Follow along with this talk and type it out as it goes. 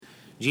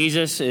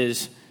Jesus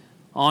is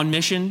on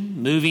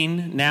mission,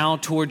 moving now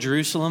toward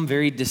Jerusalem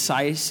very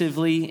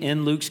decisively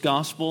in Luke's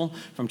gospel.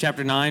 From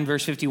chapter 9,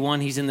 verse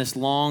 51, he's in this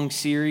long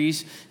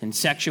series and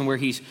section where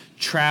he's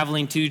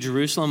traveling to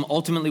Jerusalem,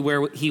 ultimately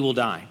where he will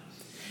die.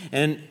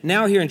 And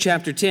now here in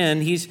chapter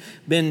 10, he's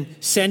been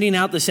sending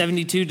out the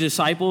 72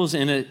 disciples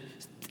in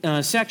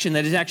a section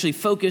that is actually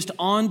focused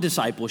on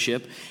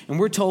discipleship. And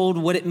we're told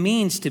what it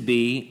means to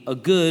be a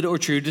good or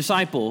true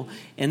disciple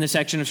in the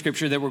section of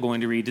Scripture that we're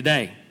going to read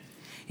today.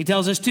 He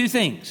tells us two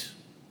things.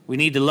 We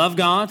need to love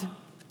God,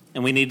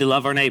 and we need to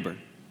love our neighbor.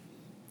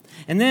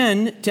 And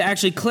then, to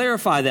actually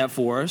clarify that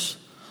for us,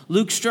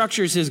 Luke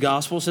structures his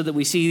gospel so that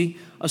we see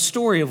a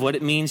story of what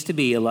it means to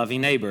be a loving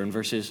neighbor in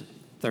verses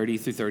 30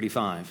 through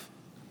 35.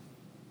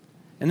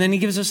 And then he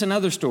gives us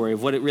another story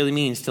of what it really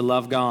means to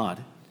love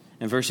God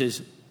in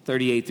verses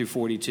 38 through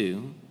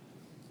 42.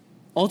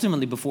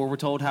 Ultimately, before we're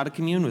told how to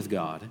commune with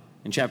God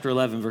in chapter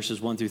 11, verses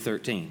 1 through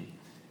 13.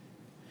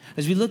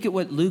 As we look at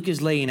what Luke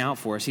is laying out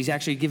for us, he's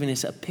actually giving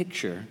us a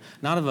picture,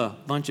 not of a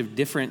bunch of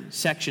different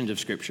sections of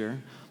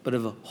Scripture, but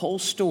of a whole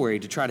story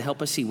to try to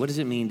help us see what does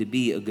it mean to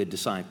be a good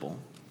disciple.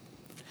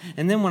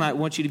 And then what I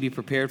want you to be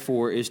prepared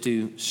for is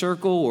to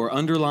circle or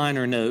underline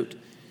or note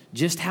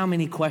just how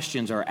many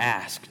questions are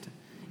asked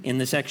in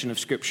the section of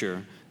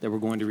Scripture that we're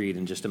going to read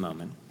in just a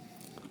moment.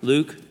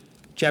 Luke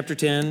chapter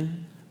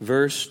 10,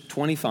 verse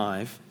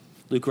 25.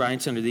 Luke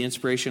writes under the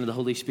inspiration of the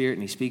Holy Spirit,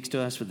 and he speaks to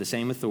us with the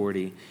same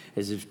authority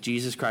as if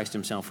Jesus Christ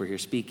himself were here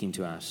speaking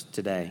to us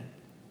today.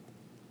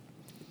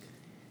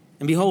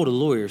 And behold, a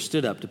lawyer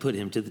stood up to put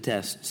him to the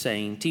test,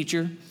 saying,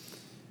 "Teacher,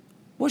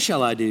 what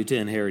shall I do to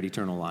inherit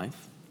eternal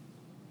life?"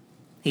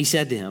 He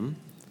said to him,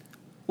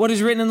 "What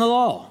is written in the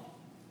law?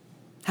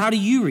 How do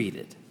you read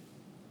it?"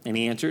 And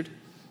he answered,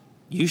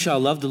 "You shall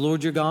love the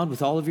Lord your God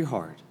with all of your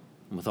heart,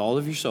 and with all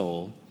of your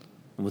soul,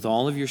 and with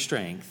all of your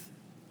strength,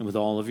 and with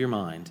all of your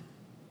mind,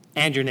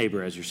 and your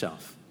neighbor as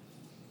yourself."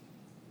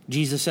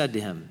 Jesus said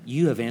to him,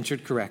 "You have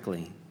answered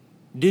correctly.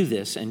 Do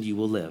this, and you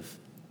will live."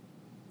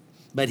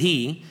 But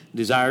he,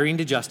 desiring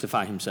to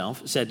justify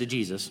himself, said to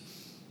Jesus,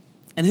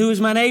 "And who is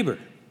my neighbor?"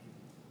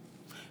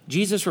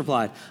 Jesus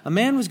replied, "A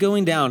man was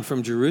going down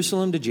from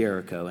Jerusalem to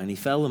Jericho, and he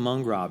fell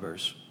among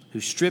robbers,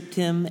 who stripped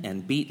him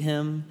and beat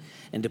him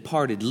and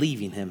departed,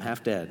 leaving him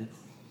half dead.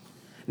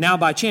 Now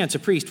by chance a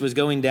priest was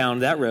going down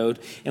that road,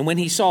 and when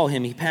he saw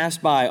him, he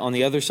passed by on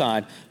the other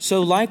side.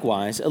 So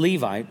likewise a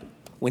Levite,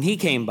 when he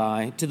came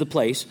by to the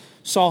place,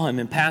 saw him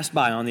and passed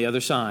by on the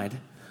other side.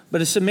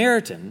 But a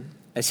Samaritan,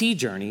 as he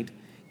journeyed,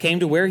 came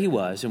to where he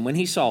was, and when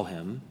he saw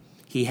him,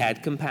 he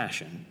had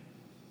compassion.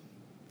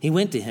 He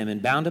went to him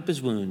and bound up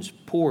his wounds,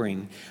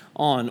 pouring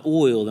on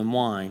oil and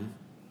wine.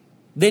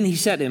 Then he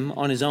set him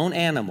on his own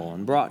animal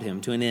and brought him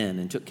to an inn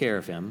and took care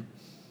of him.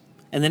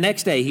 And the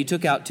next day he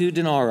took out 2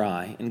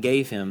 denarii and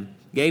gave them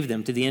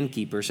to the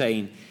innkeeper,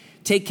 saying,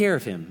 'Take care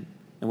of him,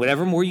 and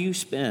whatever more you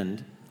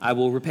spend, I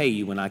will repay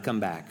you when I come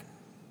back.'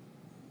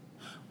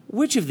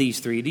 Which of these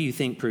 3 do you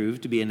think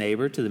proved to be a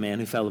neighbor to the man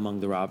who fell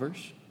among the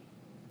robbers?"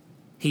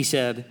 He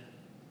said,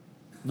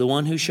 "The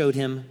one who showed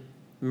him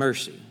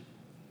mercy."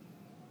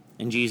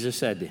 And Jesus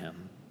said to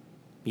him,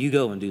 "You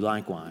go and do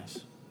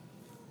likewise."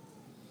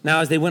 Now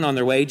as they went on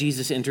their way,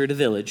 Jesus entered a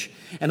village,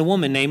 and a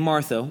woman named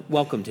Martha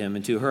welcomed him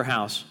into her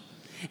house.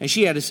 And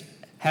she had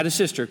a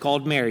sister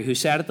called Mary, who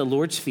sat at the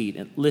Lord's feet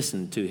and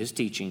listened to his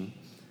teaching.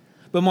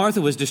 But Martha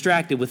was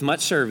distracted with much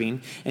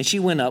serving, and she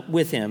went up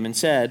with him and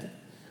said,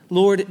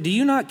 "Lord, do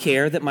you not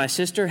care that my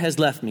sister has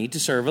left me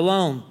to serve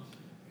alone?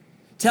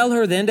 Tell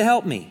her then to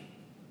help me."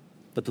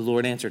 But the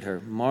Lord answered her,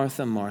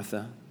 "Martha,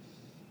 Martha,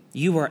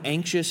 you are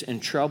anxious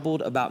and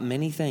troubled about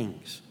many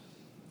things,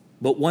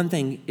 but one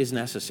thing is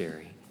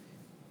necessary.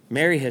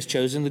 Mary has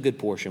chosen the good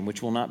portion,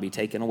 which will not be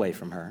taken away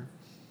from her."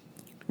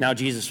 Now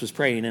Jesus was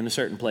praying in a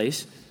certain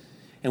place,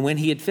 and when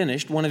he had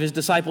finished, one of his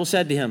disciples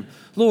said to him,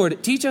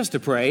 "Lord, teach us to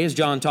pray as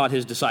John taught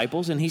his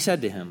disciples." And he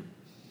said to him,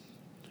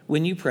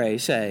 "When you pray,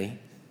 say,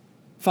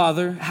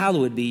 'Father,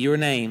 hallowed be your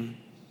name.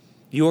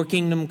 Your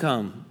kingdom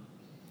come.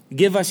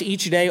 Give us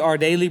each day our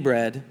daily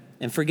bread,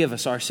 and forgive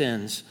us our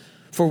sins,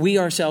 for we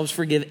ourselves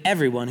forgive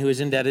everyone who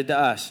is indebted to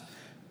us.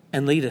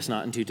 And lead us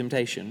not into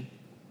temptation.'"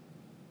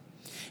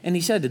 And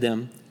he said to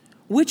them,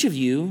 "Which of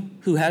you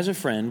who has a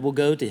friend will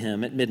go to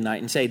him at midnight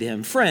and say to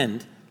him,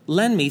 'Friend,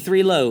 lend me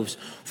 3 loaves,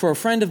 for a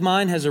friend of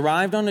mine has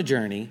arrived on a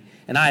journey,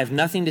 and I have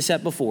nothing to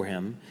set before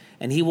him?'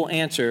 And he will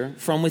answer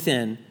from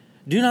within,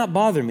 'Do not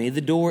bother me, the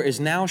door is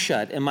now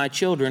shut, and my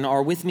children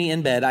are with me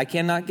in bed. I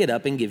cannot get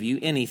up and give you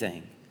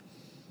anything.'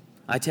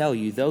 I tell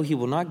you, though he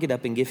will not get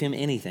up and give him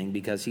anything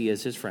because he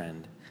is his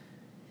friend,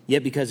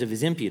 yet because of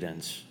his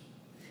impudence,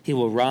 he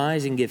will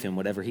rise and give him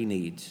whatever he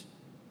needs.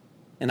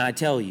 And I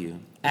tell you,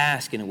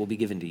 ask and it will be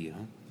given to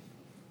you.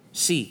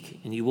 Seek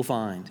and you will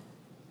find.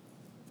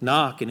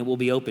 Knock and it will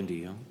be opened to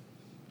you.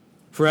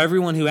 For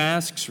everyone who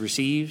asks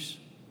receives,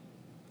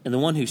 and the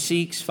one who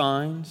seeks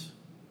finds,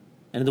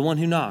 and the one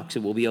who knocks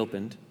it will be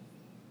opened.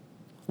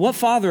 What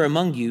father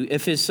among you,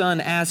 if his son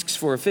asks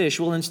for a fish,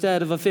 will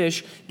instead of a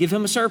fish give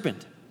him a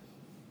serpent?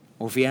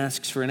 Or if he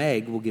asks for an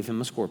egg, will give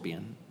him a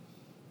scorpion?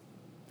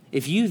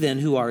 If you then,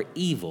 who are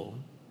evil,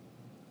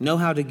 know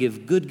how to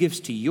give good gifts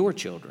to your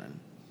children,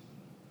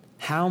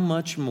 how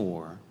much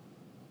more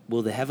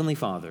will the Heavenly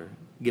Father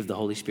give the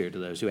Holy Spirit to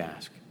those who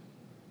ask?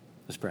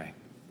 Let's pray.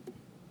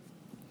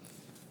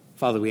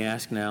 Father, we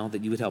ask now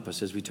that you would help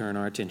us as we turn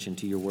our attention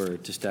to your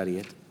word to study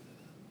it.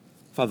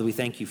 Father, we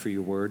thank you for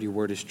your word. Your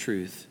word is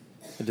truth.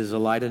 It is a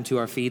light unto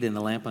our feet and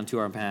a lamp unto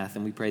our path,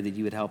 and we pray that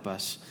you would help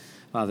us,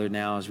 Father,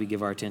 now as we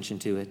give our attention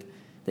to it,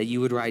 that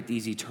you would write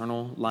these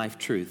eternal life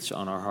truths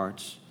on our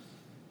hearts.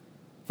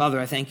 Father,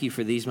 I thank you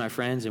for these, my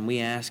friends, and we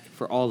ask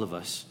for all of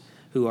us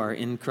who are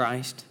in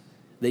Christ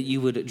that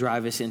you would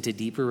drive us into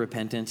deeper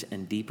repentance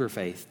and deeper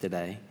faith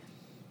today.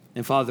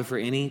 And Father, for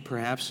any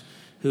perhaps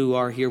who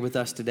are here with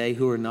us today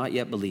who are not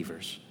yet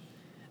believers,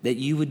 that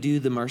you would do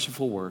the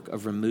merciful work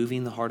of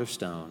removing the heart of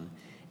stone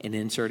and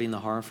inserting the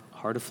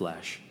heart of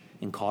flesh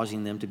and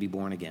causing them to be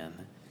born again.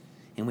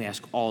 And we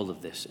ask all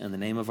of this in the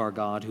name of our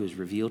God who has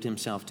revealed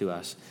himself to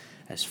us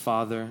as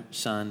Father,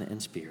 Son,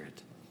 and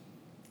Spirit.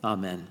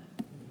 Amen.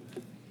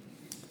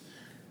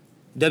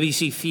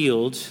 W.C.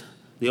 Fields,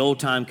 the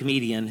old-time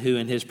comedian who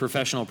in his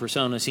professional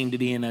persona seemed to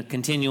be in a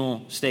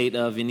continual state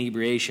of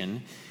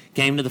inebriation,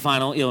 came to the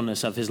final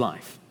illness of his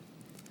life.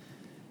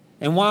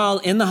 And while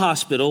in the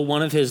hospital,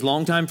 one of his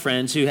longtime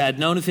friends who had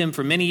known of him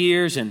for many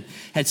years and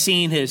had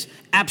seen his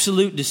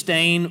absolute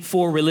disdain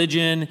for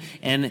religion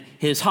and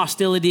his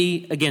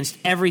hostility against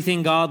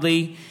everything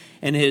godly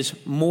and his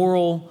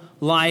moral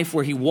life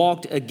where he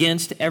walked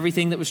against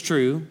everything that was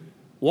true,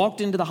 walked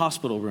into the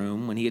hospital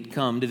room when he had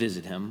come to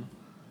visit him,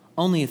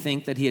 only to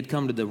think that he had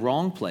come to the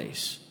wrong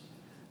place,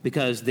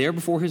 because there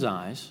before his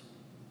eyes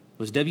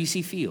was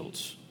W.C.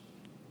 Fields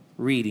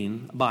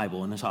reading a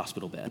Bible in his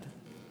hospital bed.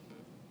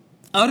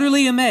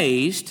 Utterly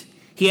amazed,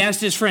 he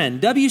asked his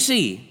friend,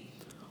 W.C.,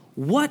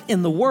 what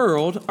in the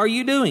world are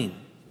you doing?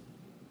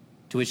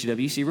 To which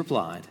W.C.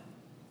 replied,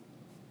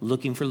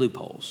 looking for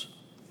loopholes.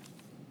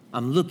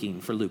 I'm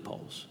looking for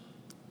loopholes.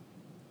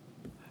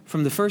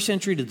 From the first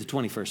century to the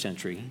 21st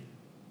century,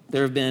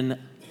 there have been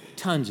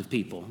tons of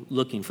people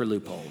looking for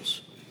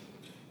loopholes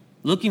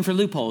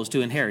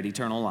to inherit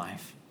eternal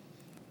life.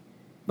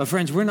 But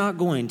friends, we're not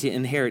going to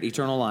inherit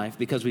eternal life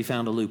because we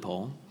found a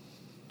loophole,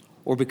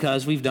 or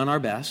because we've done our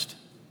best,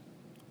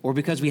 or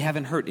because we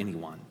haven't hurt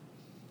anyone.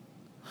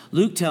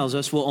 Luke tells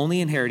us we'll only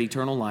inherit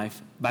eternal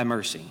life by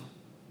mercy.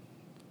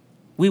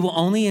 We will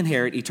only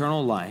inherit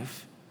eternal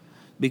life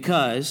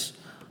because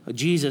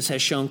Jesus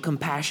has shown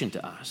compassion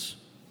to us.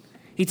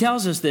 He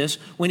tells us this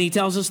when he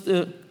tells us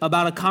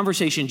about a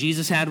conversation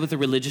Jesus had with a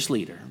religious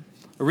leader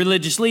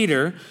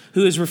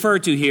who is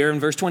referred to here in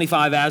verse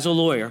 25 as a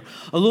lawyer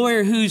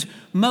whose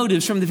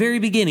motives from the very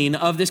beginning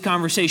of this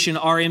conversation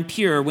are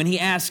impure when he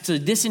asks a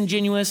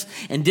disingenuous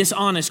and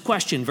dishonest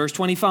question. Verse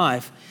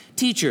 25,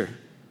 Teacher,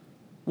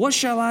 what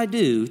shall I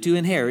do to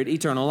inherit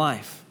eternal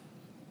life?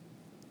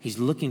 He's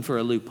looking for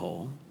a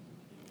loophole.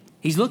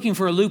 He's looking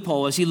for a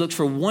loophole as he looks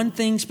for one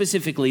thing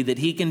specifically that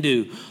he can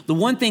do, the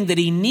one thing that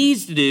he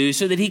needs to do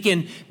so that he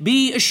can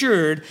be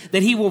assured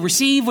that he will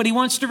receive what he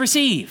wants to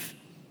receive,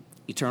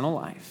 eternal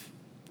life.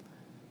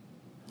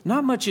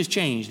 Not much has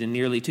changed in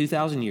nearly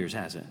 2,000 years,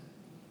 has it?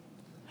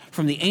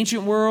 From the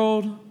ancient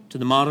world to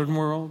the modern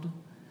world,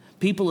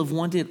 people have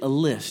wanted a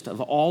list of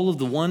all of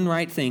the one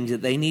right things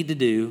that they need to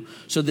do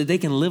so that they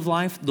can live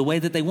life the way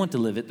that they want to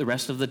live it the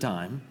rest of the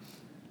time,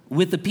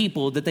 with the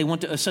people that they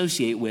want to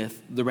associate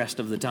with the rest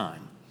of the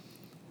time.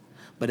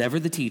 But ever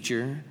the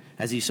teacher,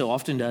 as he so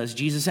often does,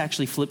 Jesus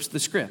actually flips the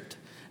script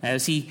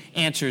as he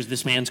answers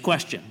this man's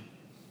question.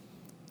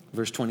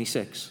 Verse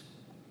 26.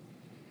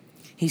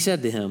 He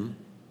said to him,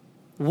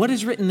 what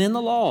is written in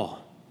the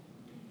law?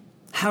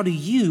 How do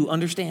you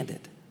understand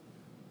it?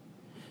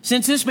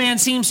 Since this man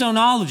seems so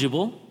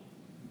knowledgeable,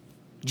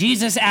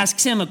 Jesus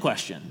asks him a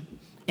question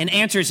and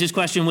answers his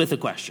question with a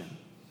question.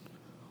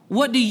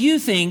 What do you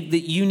think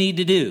that you need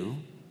to do?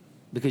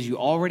 Because you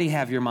already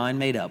have your mind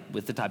made up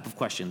with the type of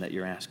question that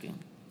you're asking.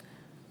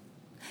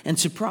 And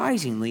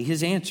surprisingly,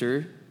 his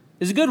answer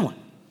is a good one.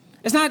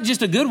 It's not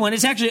just a good one,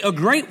 it's actually a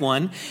great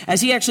one,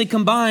 as he actually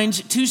combines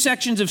two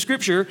sections of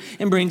Scripture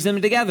and brings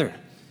them together.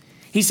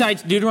 He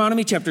cites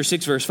Deuteronomy chapter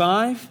 6, verse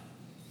 5.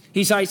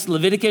 He cites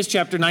Leviticus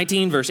chapter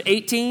 19, verse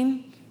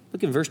 18.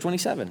 Look in verse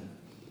 27.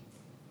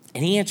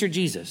 And he answered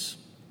Jesus,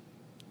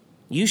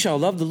 you shall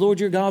love the Lord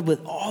your God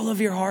with all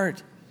of your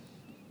heart,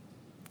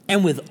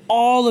 and with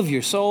all of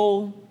your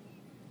soul,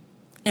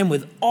 and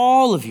with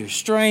all of your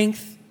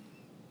strength,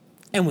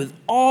 and with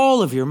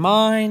all of your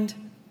mind,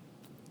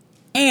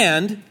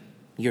 and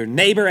your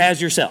neighbor as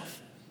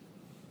yourself.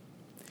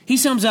 He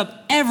sums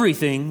up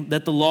everything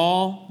that the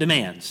law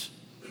demands.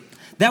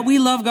 That we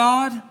love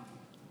God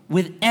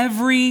with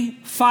every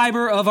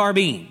fiber of our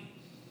being.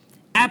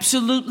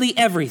 Absolutely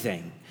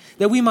everything.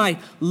 That we might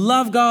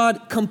love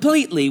God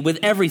completely with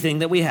everything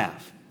that we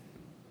have.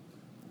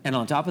 And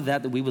on top of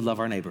that, that we would love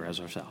our neighbor as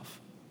ourselves.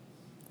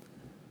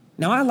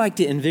 Now, I like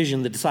to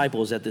envision the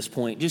disciples at this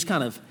point just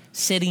kind of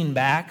sitting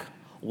back,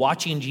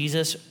 watching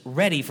Jesus,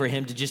 ready for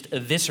him to just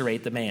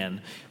eviscerate the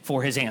man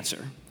for his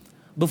answer,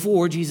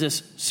 before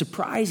Jesus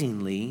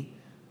surprisingly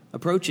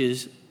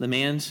approaches the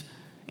man's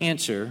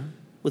answer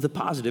with a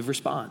positive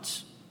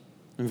response.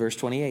 In verse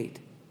 28,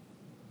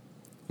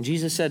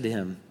 Jesus said to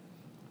him,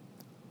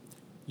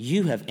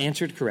 "You have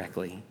answered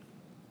correctly.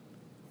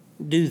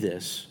 Do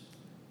this,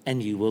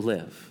 and you will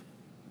live."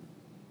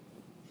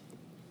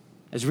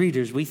 As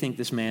readers, we think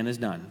this man is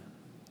done.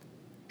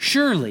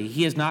 Surely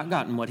he has not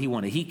gotten what he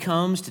wanted. He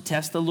comes to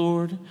test the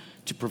Lord,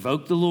 to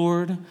provoke the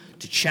Lord,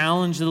 to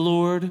challenge the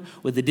Lord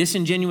with a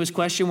disingenuous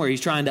question where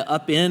he's trying to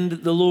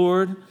upend the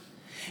Lord.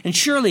 And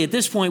surely at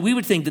this point, we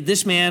would think that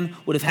this man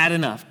would have had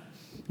enough.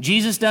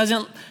 Jesus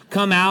doesn't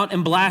come out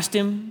and blast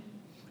him.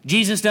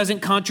 Jesus doesn't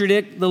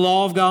contradict the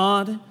law of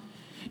God.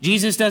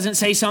 Jesus doesn't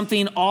say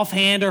something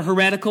offhand or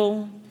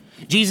heretical.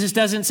 Jesus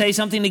doesn't say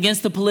something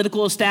against the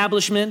political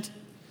establishment.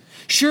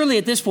 Surely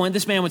at this point,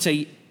 this man would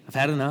say, "I've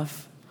had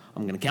enough.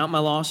 I'm going to count my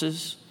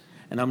losses,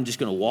 and I'm just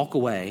going to walk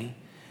away,"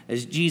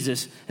 as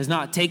Jesus has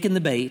not taken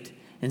the bait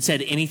and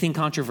said anything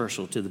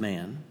controversial to the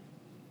man.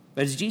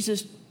 But as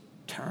Jesus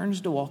turns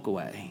to walk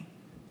away,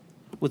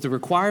 with the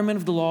requirement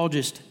of the law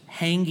just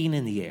hanging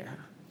in the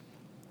air,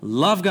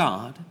 love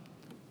God,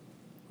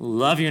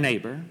 love your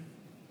neighbor,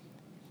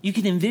 you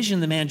can envision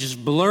the man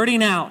just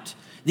blurting out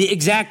the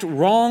exact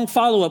wrong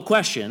follow-up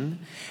question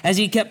as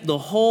he kept the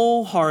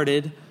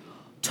wholehearted,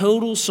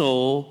 total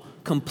soul,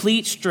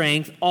 complete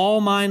strength,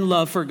 all-mind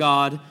love for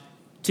God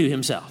to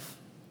himself.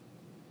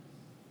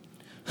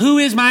 Who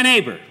is my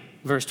neighbor?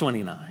 Verse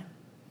 29.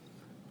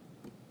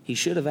 He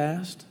should have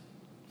asked,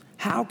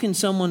 how can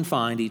someone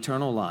find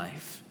eternal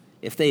life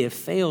if they have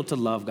failed to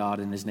love God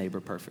and his neighbor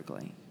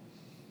perfectly?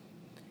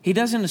 He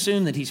doesn't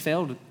assume that he's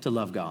failed to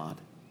love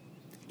God.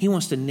 He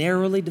wants to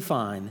narrowly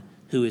define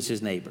who is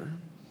his neighbor.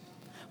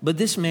 But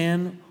this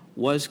man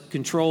was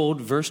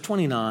controlled, verse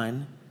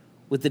 29,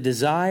 with the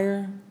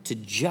desire to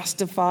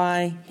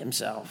justify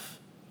himself.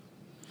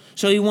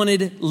 So he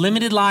wanted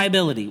limited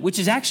liability, which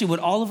is actually what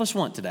all of us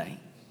want today.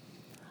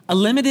 A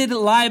limited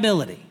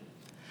liability.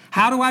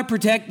 How do I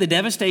protect the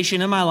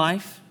devastation in my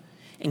life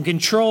and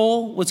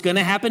control what's going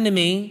to happen to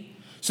me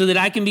so that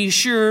I can be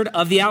assured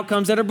of the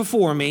outcomes that are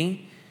before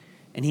me?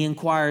 And he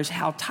inquires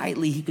how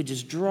tightly he could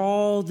just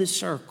draw this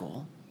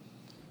circle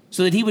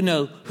so that he would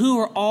know who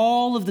are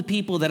all of the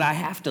people that I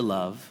have to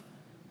love,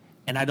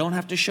 and I don't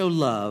have to show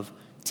love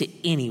to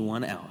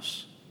anyone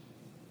else.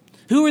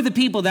 Who are the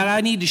people that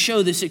I need to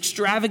show this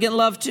extravagant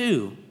love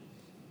to?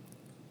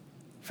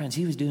 Friends,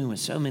 he was doing what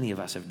so many of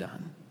us have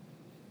done.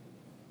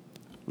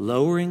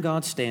 Lowering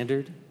God's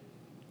standard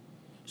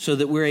so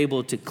that we're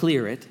able to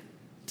clear it,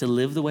 to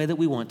live the way that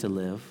we want to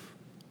live,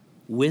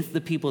 with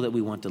the people that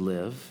we want to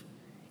live,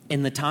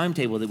 in the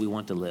timetable that we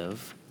want to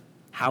live,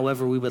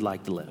 however we would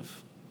like to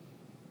live.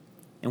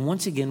 And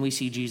once again, we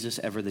see Jesus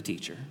ever the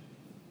teacher.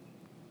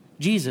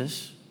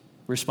 Jesus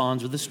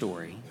responds with a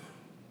story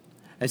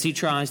as he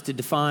tries to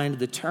define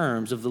the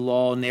terms of the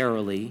law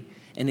narrowly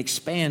and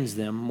expands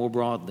them more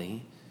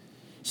broadly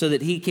so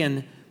that he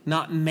can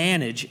not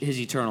manage his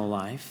eternal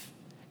life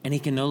and he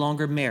can no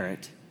longer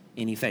merit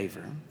any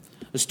favor.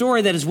 A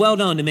story that is well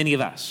known to many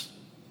of us.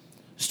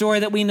 A story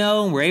that we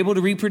know and we're able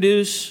to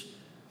reproduce,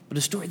 but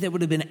a story that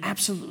would have been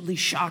absolutely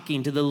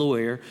shocking to the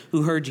lawyer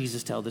who heard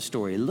Jesus tell the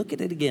story. Look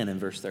at it again in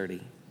verse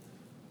 30.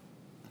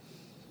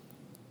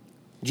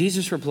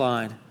 Jesus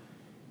replied,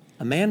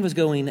 "A man was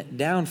going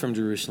down from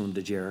Jerusalem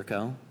to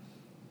Jericho,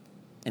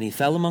 and he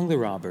fell among the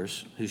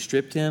robbers, who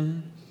stripped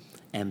him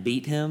and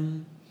beat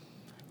him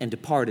and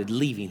departed,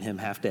 leaving him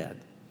half dead.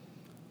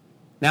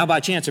 Now by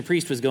chance a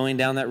priest was going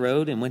down that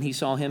road, and when he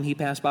saw him, he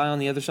passed by on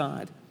the other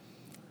side.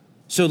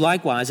 So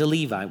likewise a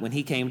Levite, when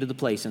he came to the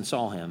place and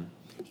saw him,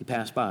 he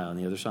passed by on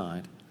the other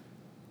side.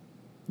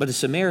 But a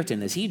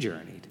Samaritan, as he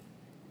journeyed,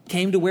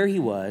 came to where he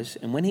was,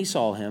 and when he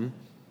saw him,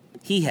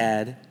 he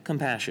had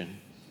compassion.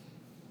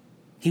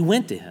 He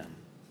went to him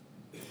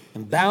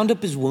and bound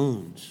up his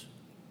wounds,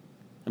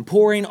 and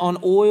pouring on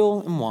oil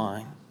and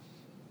wine.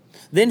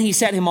 Then he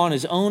set him on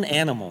his own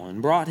animal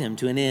and brought him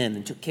to an inn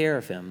and took care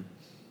of him.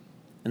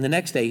 And the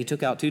next day he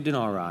took out 2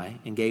 denarii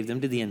and gave them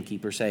to the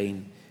innkeeper,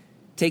 saying,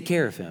 'Take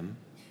care of him,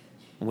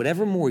 and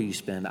whatever more you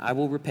spend, I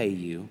will repay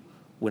you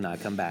when I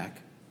come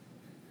back.'"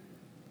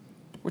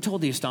 We're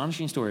told the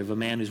astonishing story of a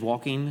man who's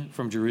walking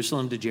from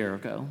Jerusalem to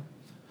Jericho,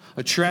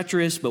 a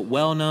treacherous but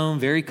well-known,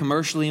 very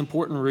commercially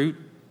important route,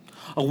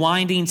 a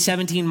winding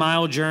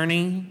 17-mile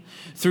journey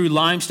through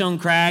limestone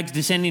crags,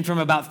 descending from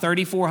about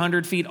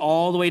 3,400 feet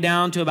all the way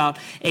down to about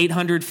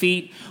 800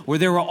 feet, where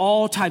there were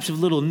all types of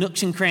little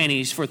nooks and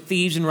crannies for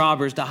thieves and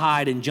robbers to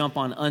hide and jump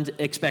on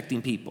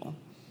unexpecting people.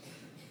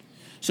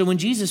 So when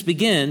Jesus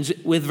begins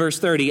with verse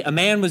 30, a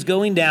man was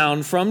going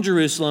down from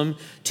Jerusalem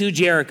to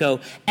Jericho,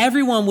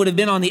 everyone would have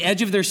been on the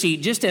edge of their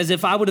seat, just as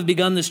if I would have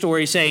begun the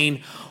story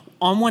saying,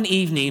 on one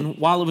evening,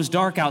 while it was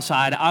dark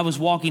outside, I was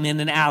walking in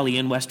an alley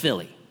in West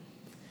Philly.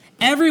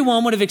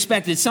 Everyone would have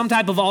expected some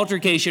type of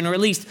altercation or at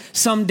least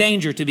some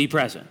danger to be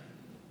present,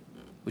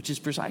 which is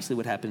precisely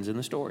what happens in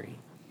the story.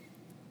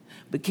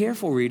 But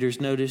careful readers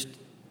noticed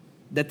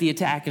that the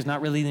attack is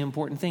not really the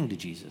important thing to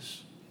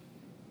Jesus.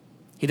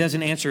 He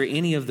doesn't answer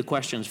any of the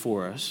questions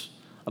for us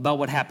about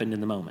what happened in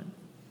the moment.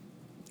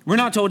 We're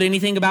not told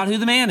anything about who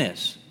the man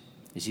is.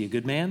 Is he a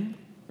good man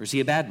or is he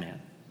a bad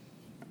man?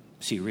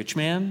 Is he a rich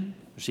man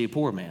or is he a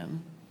poor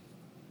man?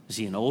 Is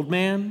he an old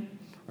man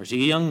or is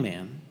he a young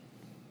man?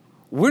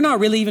 We're not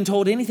really even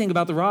told anything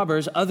about the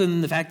robbers other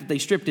than the fact that they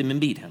stripped him and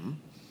beat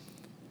him.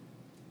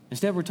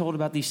 Instead, we're told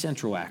about these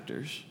central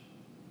actors,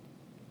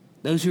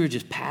 those who are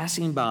just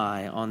passing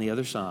by on the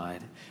other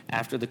side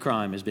after the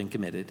crime has been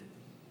committed.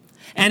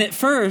 And at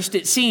first,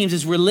 it seems,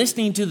 as we're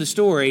listening to the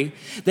story,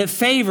 that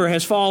favor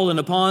has fallen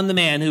upon the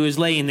man who is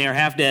laying there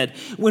half dead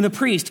when a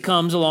priest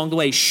comes along the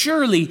way.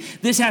 Surely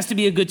this has to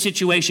be a good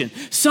situation.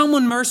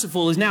 Someone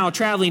merciful is now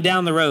traveling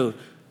down the road.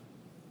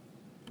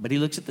 But he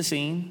looks at the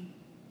scene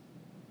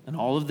and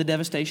all of the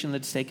devastation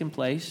that's taken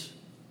place,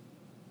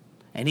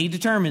 and he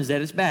determines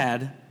that it's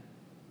bad,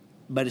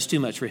 but it's too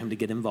much for him to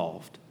get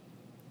involved.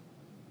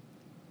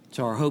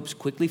 So our hopes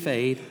quickly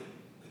fade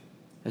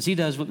as he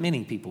does what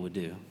many people would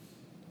do.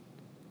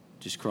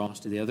 Just cross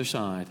to the other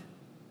side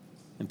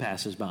and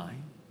passes by.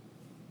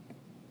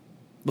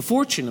 But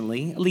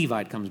fortunately, a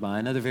Levite comes by,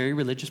 another very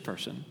religious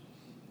person,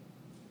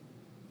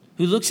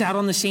 who looks out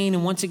on the scene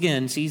and once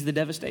again sees the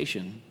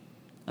devastation.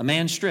 A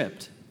man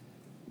stripped,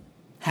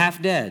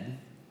 half dead.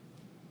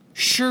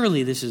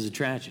 Surely this is a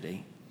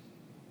tragedy.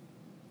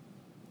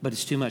 But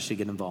it's too much to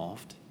get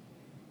involved.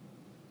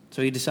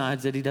 So he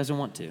decides that he doesn't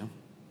want to.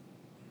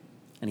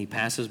 And he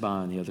passes by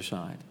on the other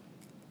side.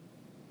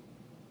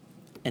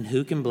 And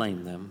who can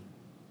blame them?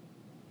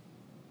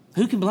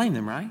 Who can blame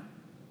them, right?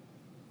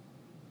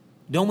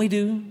 Don't we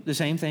do the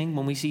same thing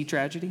when we see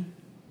tragedy?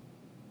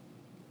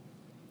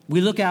 We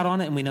look out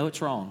on it and we know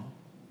it's wrong.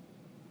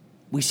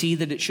 We see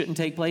that it shouldn't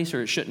take place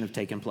or it shouldn't have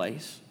taken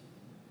place.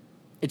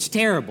 It's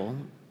terrible,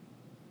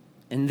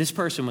 and this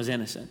person was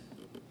innocent.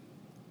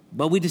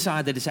 But we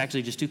decide that it's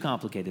actually just too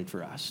complicated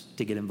for us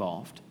to get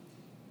involved.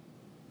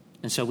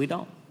 And so we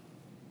don't.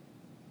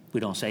 We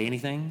don't say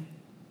anything.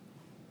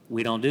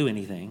 We don't do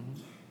anything.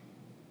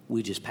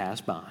 We just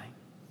pass by.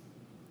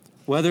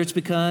 Whether it's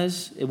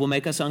because it will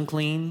make us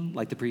unclean,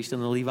 like the priest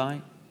and the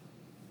Levite,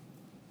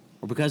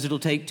 or because it'll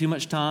take too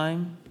much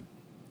time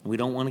and we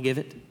don't want to give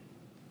it,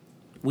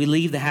 we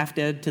leave the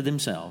half-dead to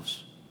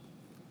themselves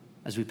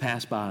as we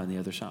pass by on the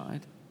other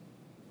side.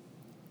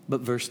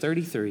 But verse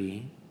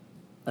 33,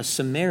 a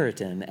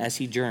Samaritan, as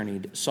he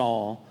journeyed,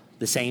 saw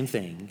the same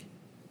thing,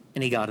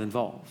 and he got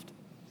involved.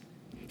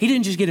 He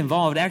didn't just get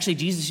involved. Actually,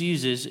 Jesus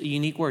uses a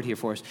unique word here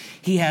for us.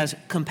 He has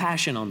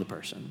compassion on the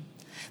person.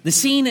 The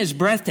scene is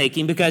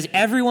breathtaking because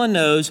everyone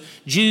knows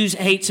Jews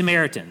hate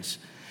Samaritans.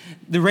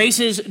 The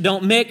races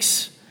don't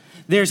mix.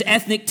 There's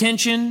ethnic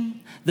tension.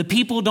 The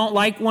people don't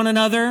like one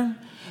another.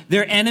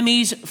 They're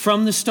enemies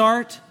from the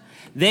start.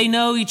 They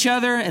know each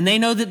other and they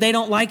know that they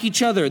don't like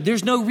each other.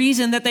 There's no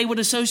reason that they would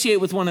associate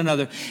with one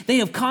another. They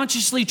have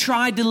consciously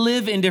tried to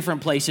live in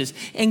different places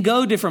and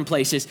go different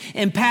places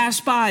and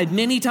pass by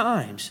many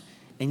times.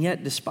 And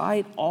yet,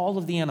 despite all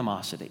of the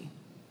animosity,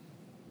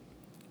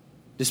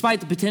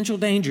 despite the potential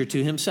danger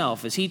to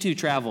himself as he too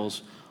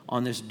travels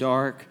on this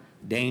dark,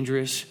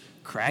 dangerous,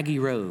 craggy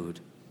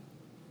road,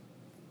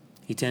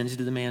 he tends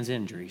to the man's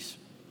injuries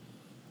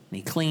and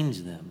he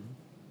cleans them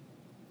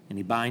and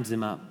he binds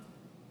them up.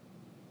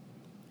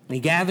 And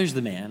he gathers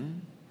the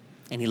man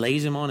and he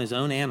lays him on his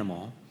own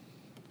animal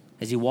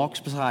as he walks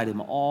beside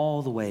him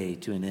all the way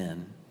to an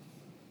inn.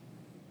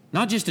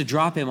 Not just to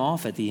drop him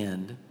off at the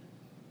end,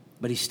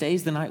 but he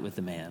stays the night with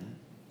the man,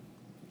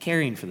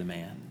 caring for the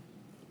man,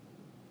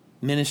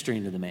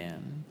 ministering to the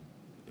man,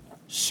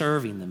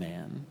 serving the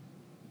man,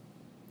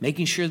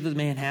 making sure that the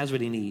man has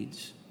what he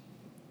needs,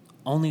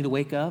 only to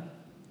wake up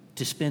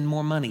to spend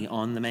more money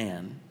on the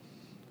man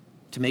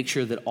to make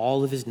sure that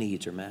all of his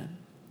needs are met.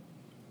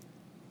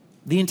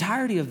 The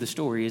entirety of the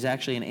story is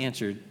actually an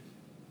answer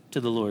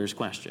to the lawyer's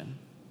question.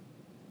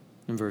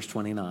 In verse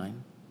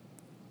 29,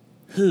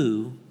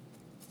 who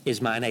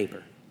is my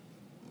neighbor?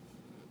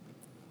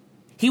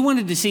 He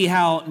wanted to see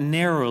how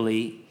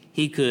narrowly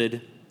he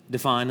could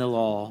define the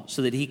law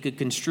so that he could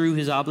construe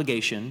his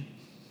obligation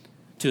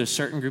to a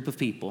certain group of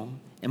people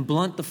and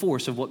blunt the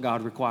force of what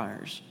God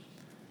requires.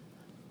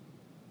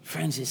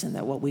 Friends, isn't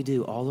that what we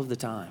do all of the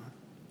time?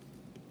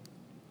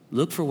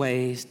 Look for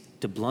ways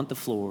to blunt the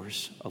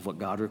floors of what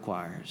God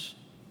requires.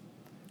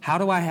 How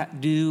do I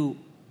do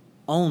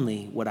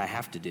only what I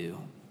have to do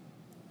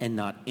and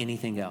not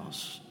anything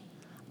else?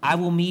 I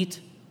will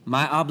meet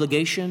my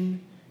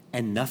obligation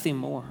and nothing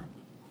more.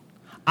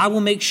 I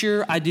will make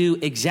sure I do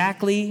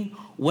exactly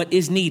what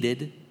is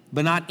needed,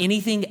 but not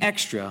anything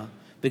extra,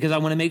 because I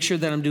want to make sure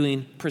that I'm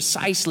doing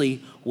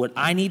precisely what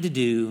I need to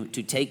do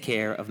to take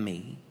care of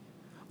me.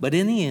 But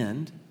in the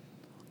end,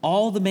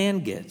 all the man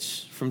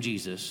gets from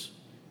Jesus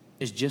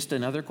is just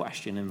another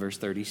question in verse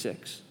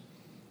 36.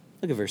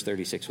 Look at verse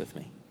 36 with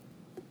me.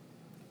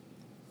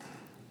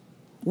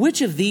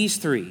 Which of these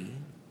three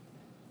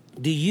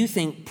do you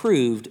think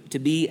proved to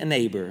be a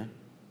neighbor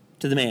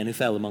to the man who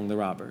fell among the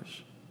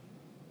robbers?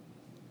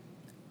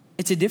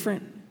 It's a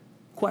different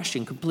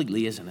question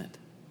completely, isn't it?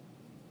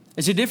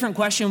 It's a different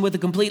question with a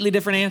completely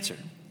different answer.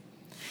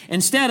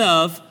 Instead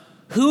of,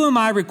 who am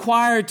I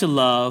required to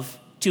love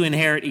to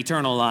inherit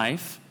eternal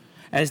life,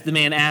 as the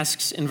man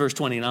asks in verse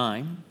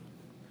 29.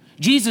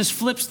 Jesus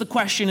flips the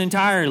question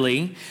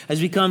entirely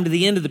as we come to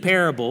the end of the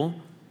parable,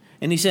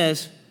 and he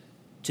says,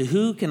 to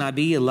who can I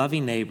be a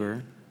loving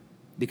neighbor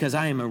because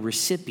I am a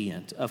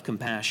recipient of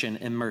compassion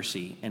and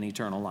mercy and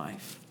eternal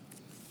life?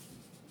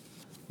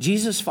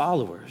 Jesus'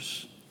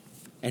 followers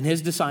and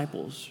his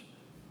disciples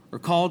are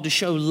called to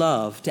show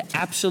love to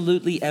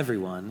absolutely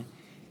everyone,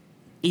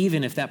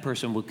 even if that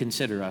person would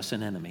consider us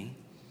an enemy.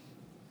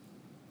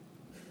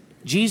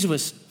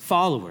 Jesus'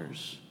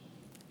 followers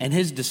and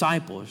his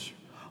disciples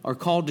are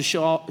called to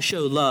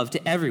show love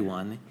to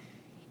everyone,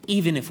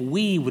 even if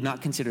we would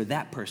not consider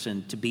that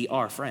person to be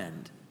our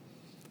friend.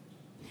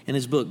 In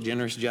his book,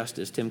 Generous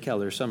Justice, Tim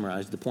Keller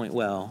summarized the point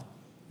well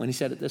when he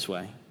said it this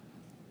way.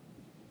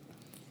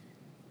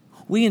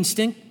 We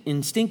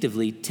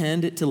instinctively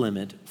tend to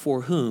limit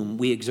for whom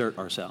we exert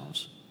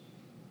ourselves.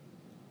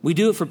 We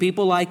do it for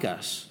people like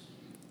us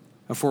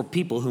or for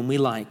people whom we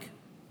like.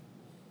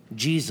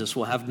 Jesus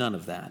will have none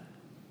of that.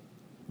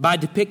 By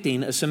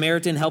depicting a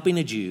Samaritan helping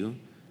a Jew,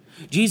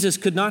 Jesus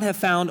could not have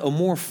found a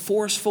more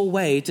forceful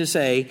way to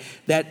say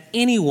that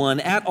anyone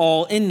at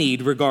all in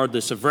need,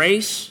 regardless of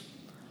race,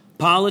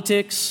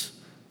 politics,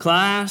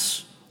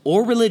 class,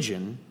 or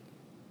religion,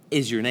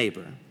 is your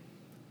neighbor.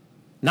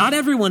 Not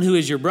everyone who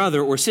is your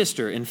brother or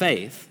sister in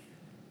faith,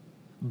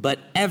 but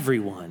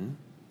everyone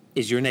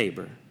is your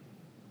neighbor.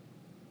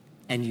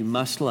 And you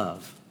must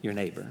love your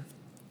neighbor.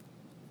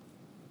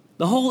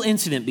 The whole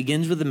incident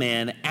begins with a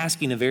man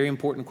asking a very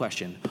important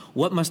question.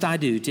 What must I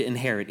do to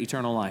inherit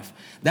eternal life?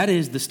 That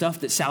is the stuff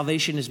that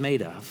salvation is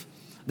made of.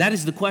 That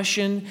is the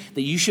question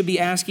that you should be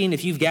asking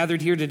if you've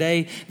gathered here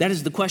today. That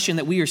is the question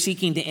that we are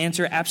seeking to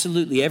answer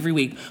absolutely every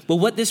week. But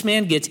what this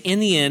man gets in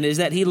the end is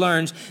that he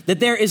learns that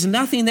there is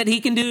nothing that he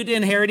can do to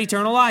inherit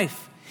eternal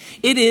life.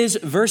 It is,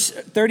 verse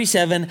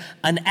 37,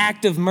 an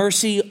act of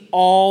mercy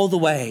all the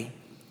way.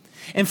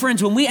 And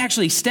friends, when we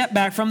actually step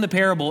back from the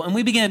parable and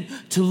we begin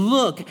to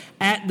look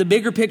at the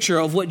bigger picture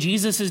of what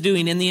Jesus is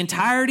doing in the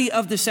entirety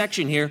of the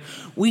section here,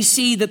 we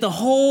see that the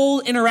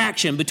whole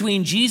interaction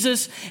between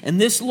Jesus and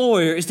this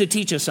lawyer is to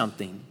teach us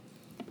something.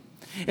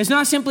 It's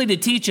not simply to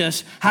teach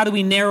us how do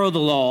we narrow the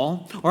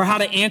law or how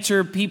to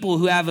answer people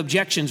who have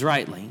objections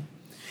rightly.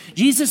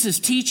 Jesus is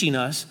teaching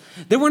us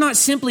that we're not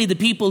simply the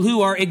people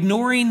who are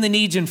ignoring the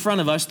needs in front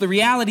of us. The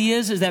reality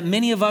is that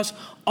many of us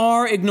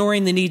are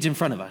ignoring the needs in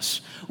front of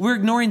us. We're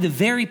ignoring the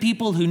very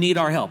people who need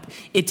our help.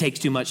 It takes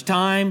too much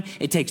time.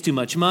 It takes too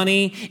much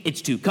money.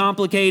 It's too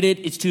complicated.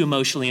 It's too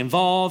emotionally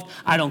involved.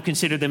 I don't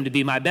consider them to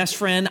be my best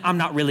friend. I'm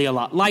not really a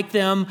lot like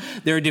them.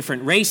 They're a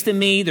different race than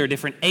me. They're a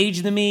different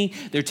age than me.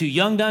 They're too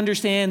young to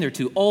understand. They're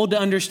too old to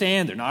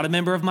understand. They're not a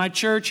member of my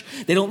church.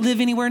 They don't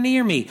live anywhere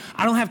near me.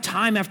 I don't have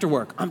time after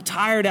work. I'm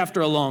tired after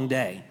a long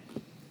day.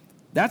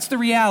 That's the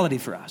reality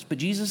for us. But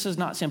Jesus is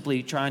not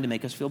simply trying to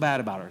make us feel bad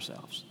about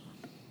ourselves.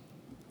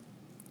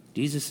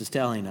 Jesus is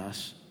telling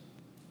us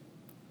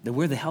that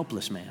we're the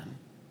helpless man.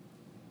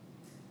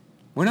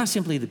 We're not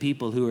simply the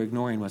people who are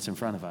ignoring what's in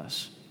front of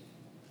us.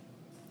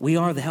 We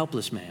are the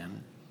helpless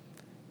man.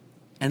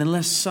 And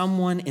unless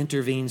someone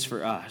intervenes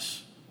for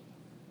us,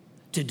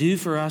 to do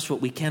for us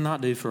what we cannot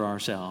do for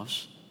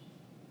ourselves,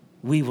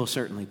 we will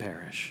certainly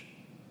perish.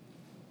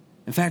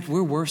 In fact,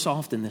 we're worse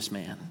off than this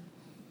man.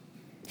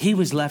 He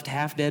was left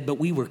half dead, but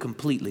we were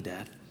completely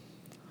dead.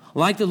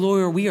 Like the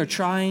lawyer, we are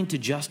trying to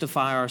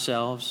justify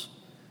ourselves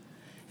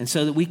and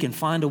so that we can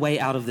find a way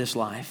out of this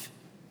life.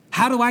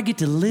 How do I get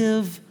to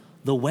live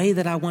the way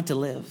that I want to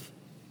live?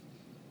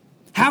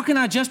 How can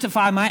I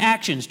justify my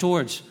actions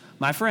towards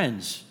my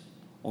friends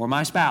or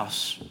my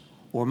spouse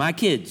or my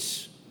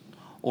kids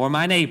or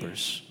my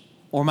neighbors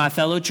or my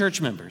fellow church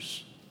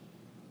members?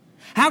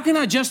 How can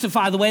I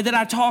justify the way that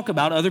I talk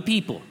about other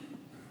people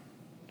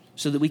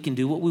so that we can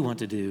do what we want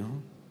to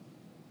do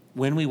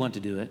when we want to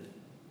do it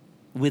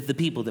with the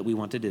people that we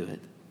want to do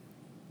it?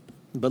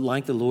 But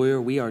like the lawyer,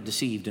 we are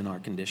deceived in our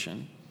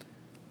condition.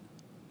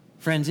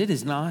 Friends, it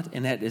is not,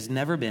 and it has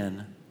never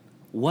been,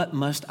 what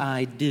must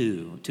I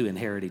do to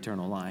inherit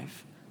eternal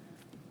life?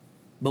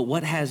 But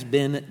what has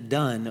been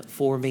done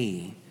for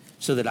me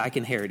so that I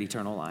can inherit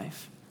eternal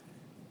life?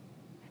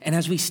 And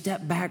as we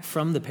step back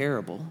from the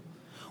parable,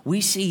 we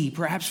see,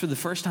 perhaps for the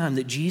first time,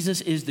 that Jesus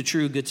is the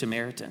true Good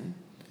Samaritan.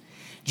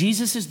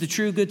 Jesus is the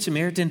true Good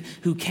Samaritan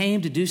who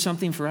came to do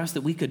something for us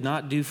that we could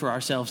not do for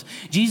ourselves.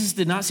 Jesus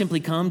did not simply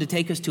come to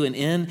take us to an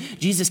end.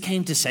 Jesus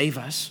came to save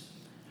us.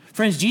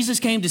 Friends, Jesus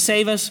came to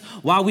save us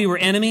while we were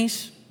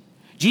enemies.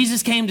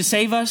 Jesus came to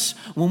save us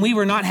when we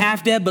were not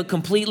half dead but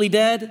completely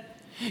dead.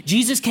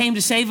 Jesus came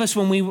to save us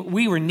when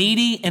we were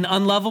needy and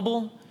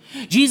unlovable.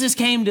 Jesus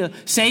came to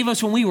save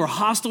us when we were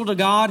hostile to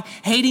God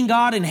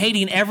and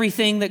hating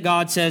everything that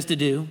God says to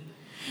do.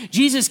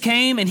 Jesus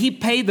came and he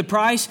paid the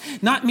price,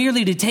 not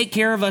merely to take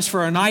care of us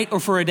for a night or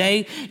for a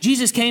day.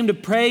 Jesus came to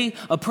pay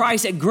a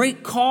price at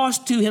great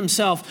cost to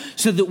himself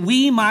so that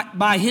we might,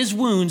 by his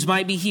wounds,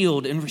 might be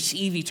healed and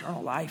receive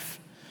eternal life.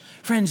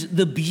 Friends,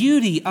 the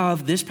beauty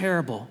of this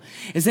parable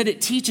is that it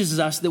teaches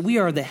us that we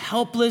are the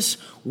helpless,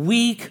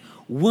 weak,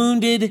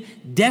 wounded,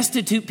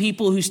 destitute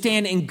people who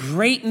stand in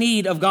great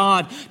need of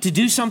God to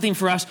do something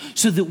for us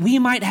so that we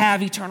might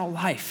have eternal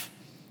life.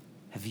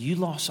 Have you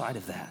lost sight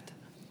of that?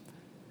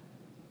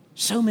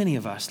 So many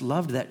of us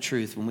loved that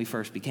truth when we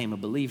first became a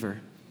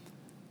believer,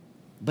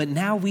 but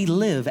now we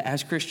live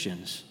as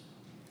Christians.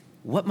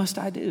 What must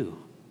I do?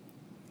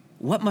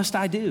 What must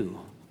I do?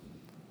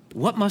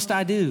 What must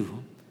I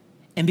do?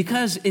 And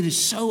because it is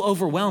so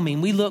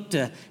overwhelming, we look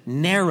to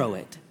narrow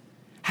it.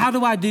 How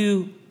do I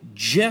do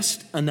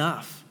just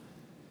enough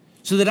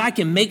so that I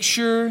can make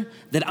sure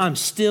that I'm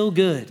still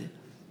good?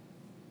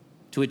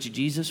 To which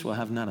Jesus will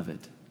have none of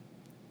it.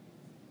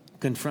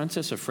 Confronts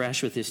us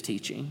afresh with his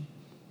teaching.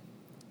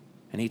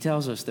 And he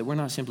tells us that we're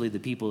not simply the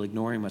people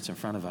ignoring what's in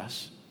front of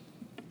us,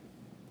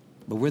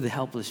 but we're the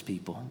helpless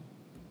people.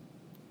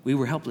 We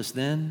were helpless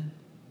then,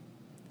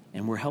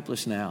 and we're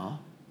helpless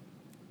now.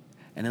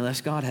 And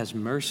unless God has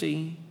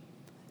mercy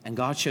and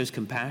God shows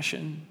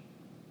compassion,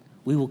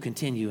 we will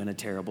continue in a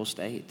terrible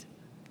state.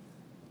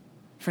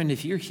 Friend,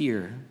 if you're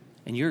here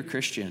and you're a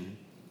Christian,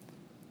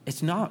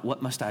 it's not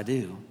what must I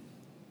do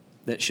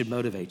that should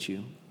motivate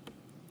you,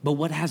 but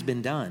what has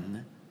been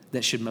done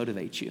that should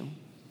motivate you.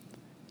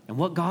 And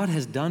what God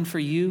has done for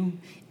you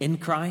in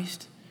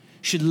Christ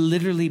should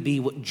literally be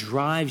what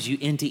drives you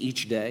into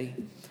each day.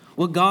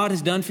 What God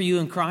has done for you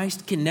in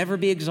Christ can never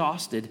be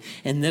exhausted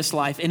in this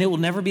life, and it will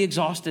never be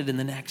exhausted in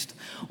the next.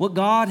 What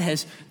God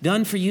has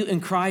done for you in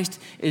Christ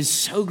is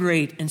so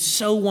great and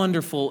so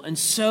wonderful and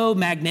so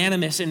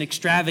magnanimous and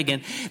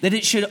extravagant that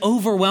it should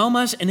overwhelm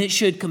us and it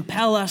should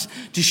compel us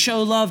to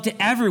show love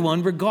to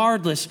everyone,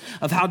 regardless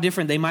of how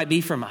different they might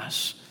be from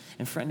us.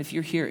 And friend, if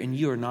you're here and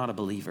you are not a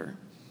believer,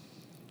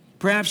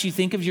 perhaps you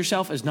think of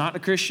yourself as not a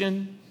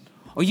Christian,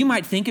 or you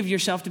might think of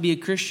yourself to be a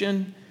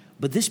Christian,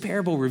 but this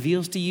parable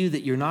reveals to you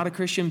that you're not a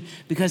Christian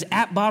because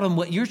at bottom,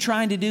 what you're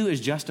trying to do is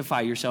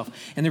justify yourself.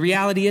 And the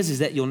reality is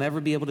that you'll never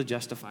be able to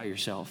justify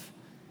yourself.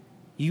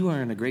 You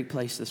are in a great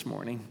place this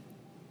morning.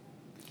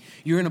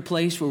 You're in a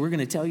place where we're going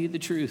to tell you the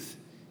truth.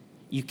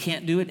 You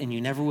can't do it and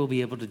you never will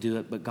be able to do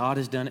it, but God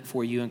has done it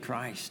for you in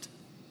Christ.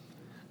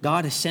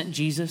 God has sent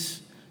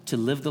Jesus to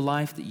live the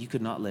life that you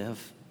could not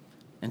live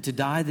and to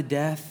die the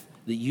death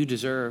that you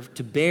deserve,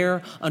 to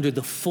bear under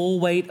the full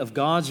weight of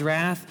God's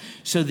wrath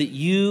so that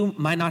you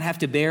might not have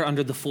to bear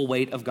under the full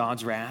weight of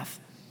God's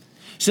wrath.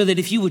 So that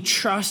if you would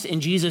trust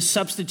in Jesus'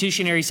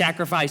 substitutionary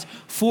sacrifice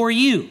for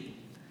you,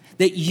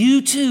 that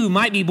you too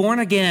might be born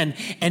again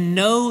and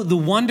know the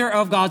wonder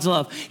of God's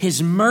love,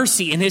 his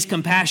mercy and his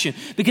compassion.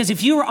 Because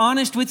if you are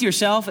honest with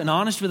yourself and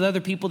honest with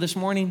other people this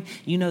morning,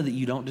 you know that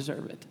you don't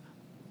deserve it.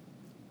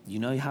 You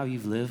know how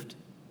you've lived,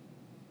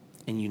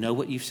 and you know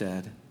what you've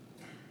said,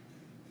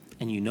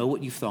 and you know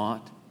what you've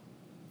thought,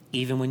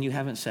 even when you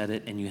haven't said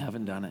it and you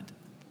haven't done it.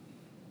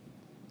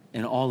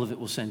 And all of it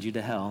will send you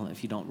to hell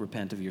if you don't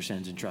repent of your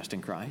sins and trust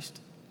in Christ.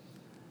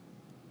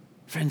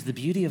 Friends, the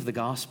beauty of the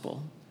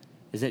gospel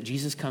is that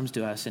Jesus comes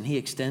to us and he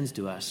extends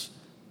to us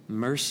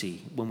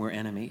mercy when we're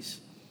enemies.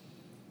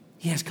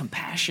 He has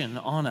compassion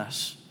on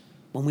us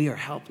when we are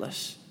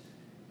helpless.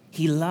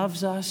 He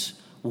loves us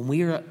when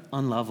we are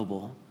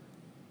unlovable,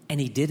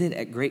 and he did it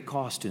at great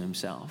cost to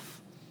himself.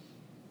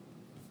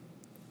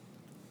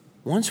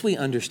 Once we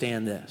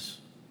understand this,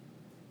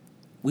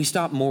 we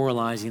stop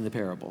moralizing the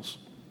parables.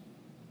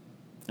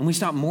 And we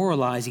stop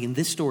moralizing in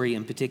this story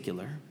in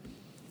particular.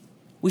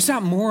 We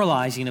stop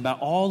moralizing about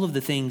all of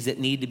the things that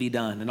need to be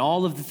done and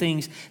all of the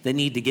things that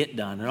need to get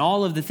done and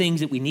all of the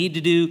things that we need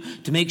to do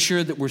to make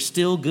sure that we're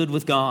still good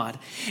with God.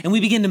 And we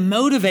begin to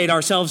motivate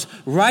ourselves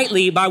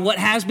rightly by what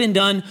has been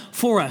done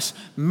for us.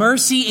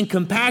 Mercy and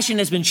compassion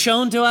has been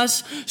shown to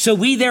us, so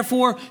we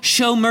therefore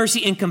show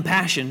mercy and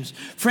compassion.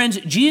 Friends,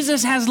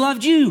 Jesus has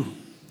loved you.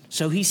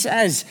 So he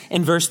says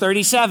in verse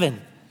 37,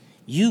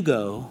 you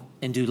go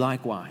and do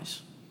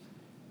likewise.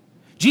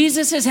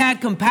 Jesus has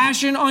had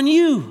compassion on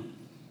you.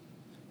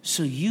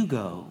 So you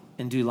go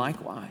and do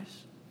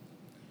likewise.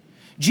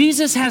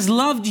 Jesus has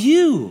loved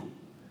you.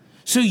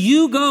 So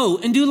you go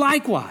and do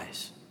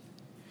likewise.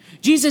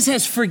 Jesus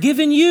has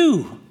forgiven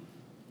you.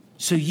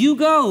 So you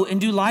go and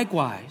do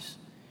likewise.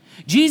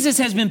 Jesus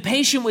has been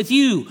patient with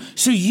you.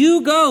 So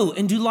you go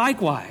and do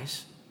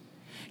likewise.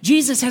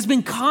 Jesus has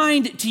been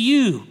kind to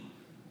you.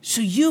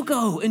 So you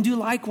go and do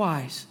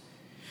likewise.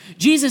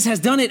 Jesus has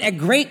done it at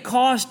great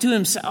cost to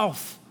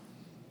himself.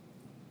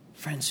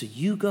 Friends, so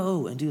you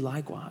go and do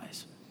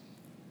likewise.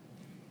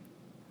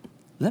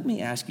 Let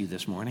me ask you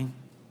this morning,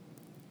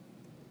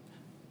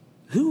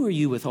 who are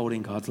you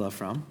withholding God's love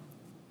from?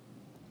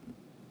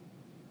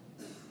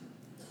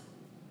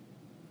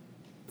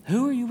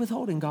 Who are you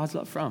withholding God's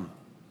love from?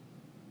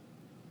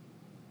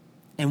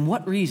 And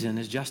what reason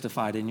is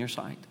justified in your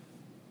sight?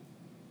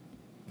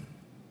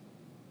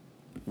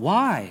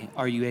 Why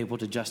are you able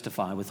to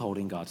justify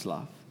withholding God's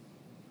love?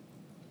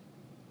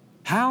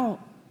 How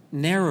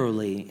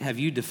narrowly have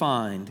you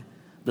defined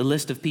the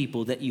list of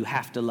people that you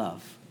have to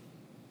love?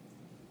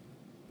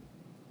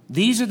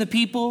 These are the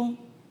people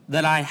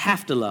that I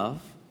have to love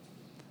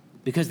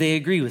because they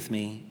agree with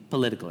me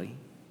politically,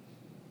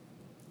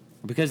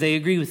 or because they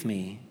agree with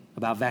me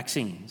about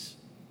vaccines,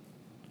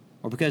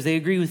 or because they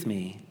agree with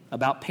me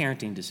about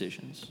parenting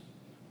decisions,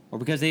 or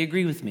because they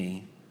agree with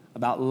me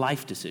about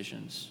life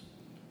decisions,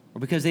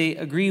 or because they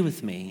agree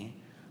with me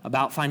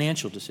about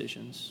financial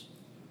decisions,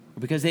 or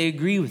because they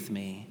agree with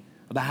me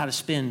about how to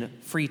spend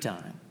free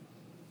time,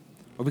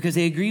 or because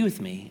they agree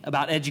with me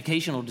about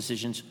educational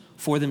decisions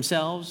for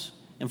themselves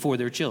and for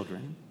their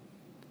children.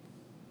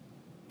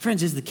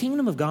 Friends, as the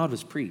kingdom of God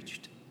was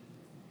preached,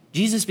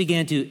 Jesus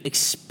began to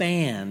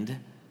expand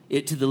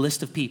it to the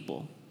list of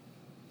people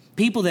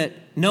that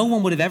no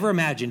one would have ever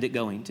imagined it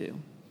going to.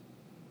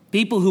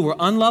 People who were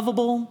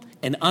unlovable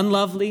and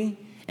unlovely,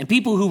 and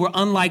people who were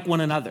unlike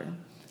one another.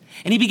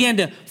 And he began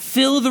to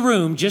fill the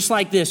room just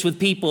like this with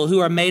people who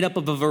are made up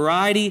of a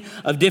variety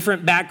of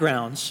different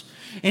backgrounds.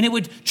 And it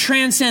would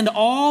transcend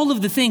all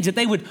of the things that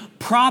they would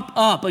prop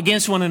up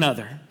against one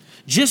another.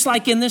 Just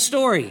like in this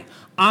story.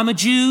 I'm a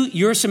Jew,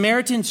 you're a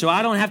Samaritan, so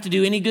I don't have to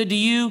do any good to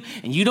you,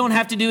 and you don't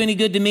have to do any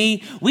good to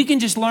me. We can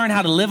just learn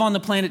how to live on the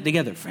planet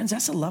together. Friends,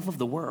 that's the love of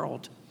the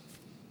world.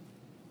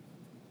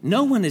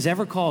 No one has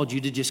ever called you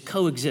to just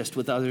coexist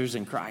with others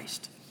in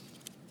Christ.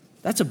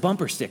 That's a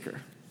bumper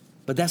sticker,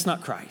 but that's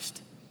not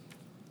Christ.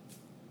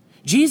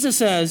 Jesus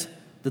says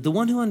that the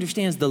one who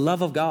understands the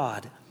love of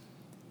God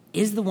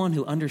is the one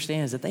who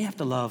understands that they have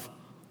to love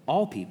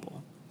all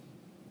people.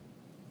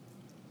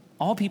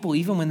 All people,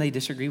 even when they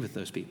disagree with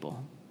those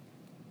people.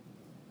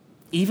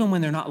 Even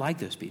when they're not like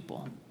those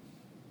people.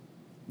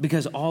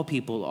 Because all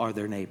people are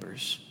their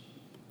neighbors.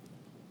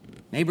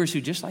 Neighbors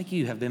who, just like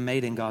you, have been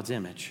made in God's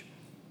image.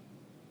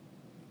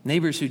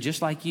 Neighbors who,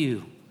 just like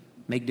you,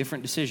 make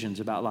different decisions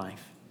about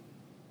life.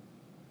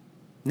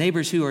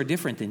 Neighbors who are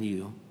different than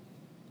you,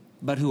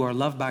 but who are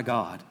loved by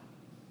God.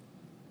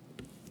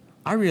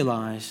 I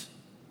realize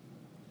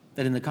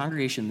that in the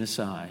congregation this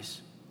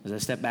size, as I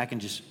step back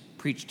and just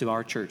preach to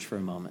our church for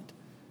a moment,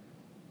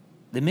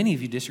 that many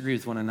of you disagree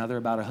with one another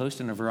about a host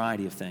and a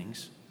variety of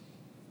things,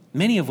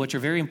 many of which are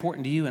very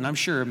important to you and I'm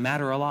sure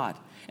matter a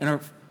lot and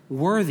are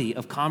worthy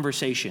of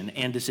conversation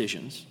and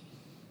decisions.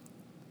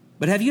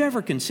 But have you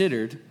ever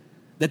considered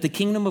that the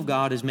kingdom of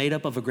God is made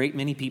up of a great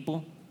many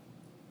people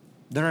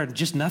that are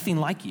just nothing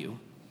like you?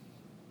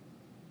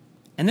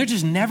 And they're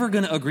just never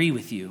going to agree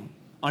with you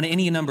on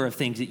any number of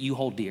things that you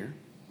hold dear.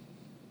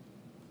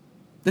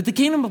 That the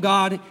kingdom of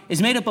God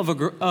is made up of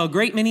a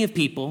great many of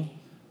people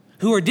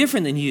who are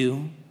different than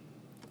you,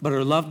 but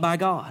are loved by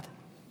God.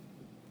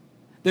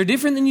 They're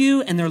different than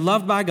you and they're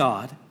loved by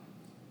God.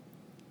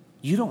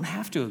 You don't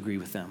have to agree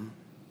with them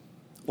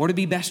or to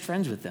be best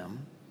friends with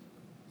them,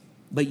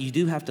 but you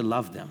do have to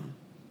love them.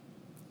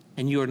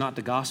 And you are not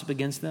to gossip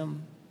against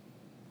them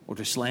or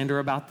to slander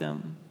about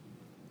them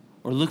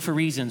or look for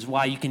reasons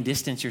why you can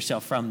distance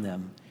yourself from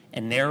them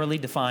and narrowly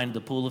define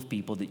the pool of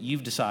people that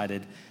you've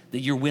decided that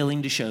you're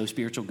willing to show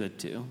spiritual good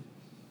to.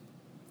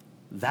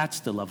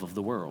 That's the love of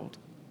the world.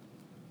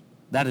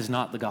 That is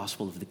not the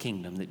gospel of the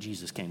kingdom that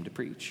Jesus came to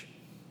preach.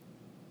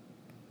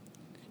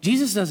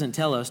 Jesus doesn't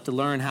tell us to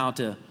learn how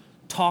to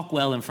talk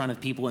well in front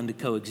of people and to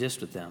coexist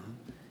with them.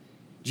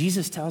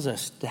 Jesus tells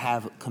us to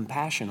have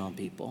compassion on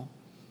people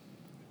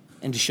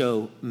and to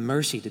show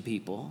mercy to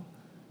people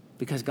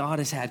because God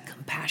has had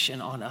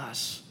compassion on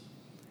us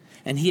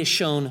and he has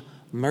shown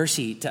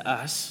mercy to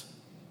us.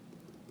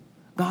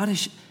 God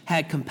has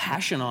had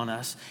compassion on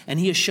us and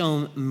he has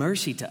shown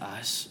mercy to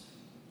us.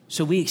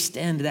 So we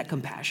extend that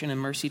compassion and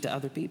mercy to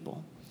other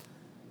people.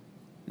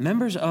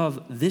 Members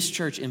of this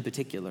church in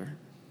particular,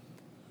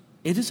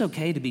 it is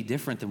okay to be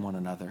different than one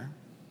another.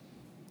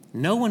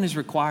 No one is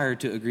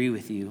required to agree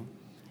with you,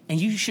 and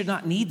you should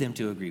not need them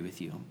to agree with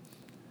you.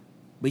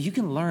 But you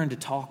can learn to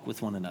talk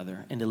with one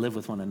another and to live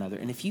with one another.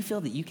 And if you feel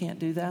that you can't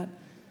do that,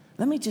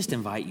 let me just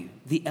invite you.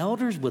 The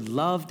elders would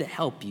love to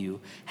help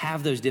you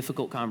have those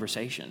difficult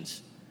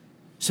conversations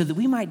so that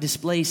we might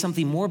display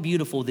something more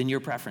beautiful than your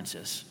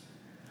preferences.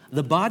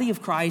 The body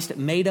of Christ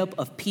made up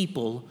of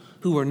people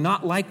who are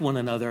not like one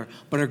another,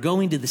 but are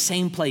going to the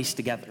same place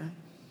together.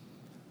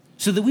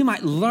 So that we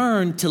might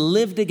learn to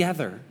live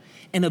together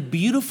in a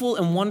beautiful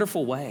and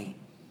wonderful way.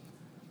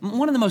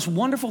 One of the most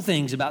wonderful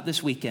things about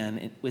this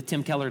weekend with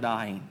Tim Keller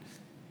dying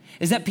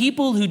is that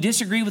people who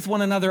disagree with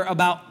one another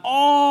about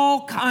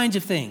all kinds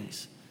of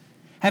things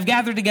have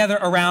gathered together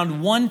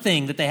around one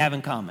thing that they have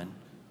in common.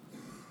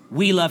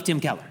 We love Tim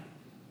Keller.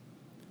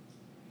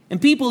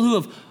 And people who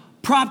have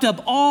propped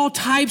up all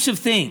types of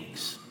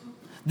things.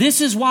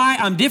 This is why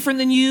I'm different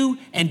than you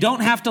and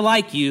don't have to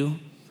like you,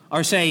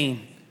 are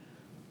saying,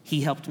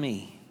 he helped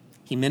me.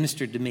 He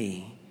ministered to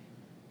me.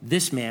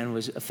 This man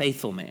was a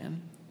faithful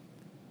man.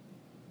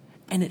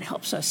 And it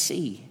helps us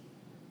see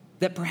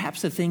that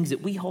perhaps the things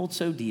that we hold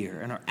so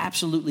dear and are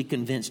absolutely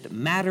convinced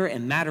matter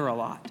and matter a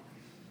lot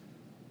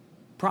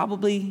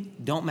probably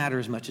don't matter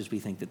as much as we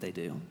think that they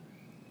do.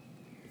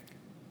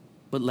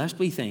 But lest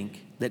we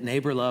think that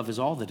neighbor love is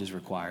all that is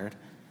required,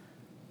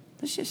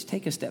 let's just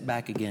take a step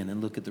back again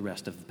and look at the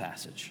rest of the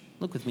passage.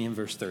 Look with me in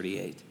verse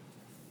 38.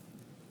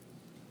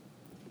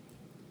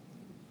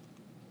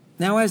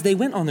 Now, as they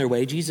went on their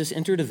way, Jesus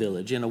entered a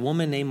village, and a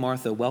woman named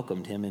Martha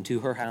welcomed him into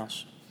her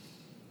house.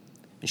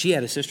 And she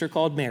had a sister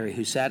called Mary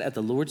who sat at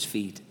the Lord's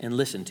feet and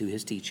listened to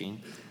his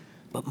teaching.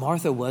 But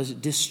Martha was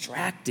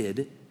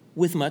distracted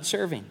with much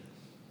serving.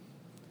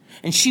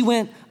 And she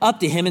went up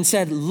to him and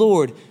said,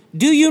 Lord,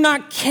 do you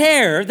not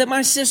care that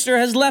my sister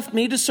has left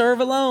me to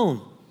serve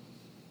alone?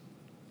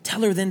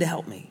 Tell her then to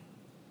help me.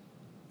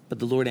 But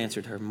the Lord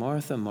answered her,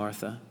 Martha,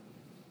 Martha,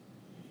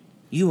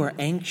 you are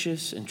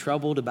anxious and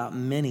troubled about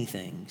many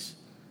things,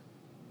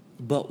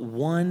 but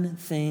one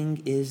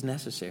thing is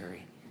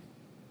necessary.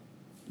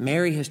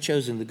 Mary has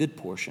chosen the good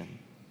portion,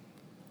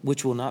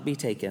 which will not be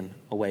taken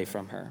away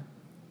from her.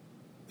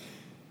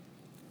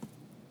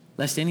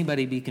 Lest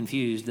anybody be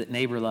confused that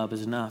neighbor love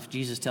is enough,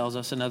 Jesus tells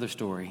us another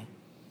story,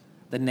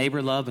 that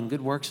neighbor love and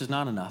good works is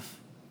not enough,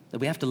 that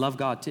we have to love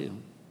God too.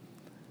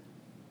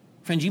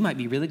 Friends, you might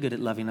be really good at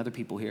loving other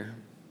people here,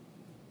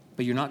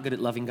 but you're not good at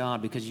loving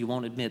God because you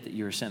won't admit that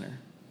you're a sinner.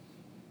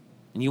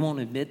 And you won't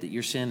admit that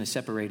your sin has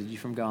separated you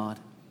from God.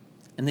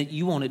 And that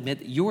you won't admit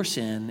that your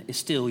sin is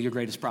still your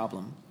greatest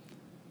problem.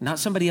 Not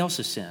somebody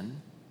else's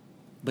sin,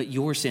 but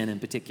your sin in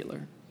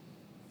particular.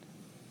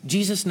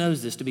 Jesus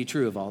knows this to be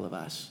true of all of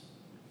us.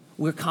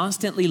 We're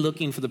constantly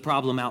looking for the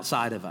problem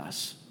outside of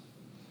us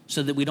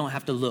so that we don't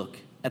have to look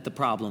at the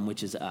problem,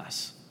 which is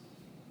us.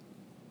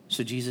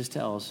 So Jesus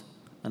tells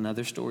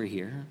another story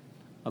here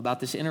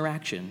about this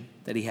interaction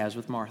that he has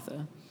with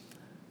Martha.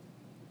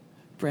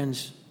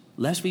 Friends,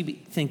 lest we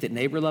think that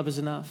neighbor love is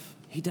enough,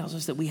 he tells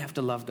us that we have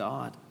to love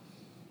God.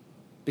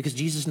 Because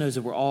Jesus knows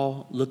that we're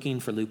all looking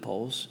for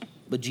loopholes,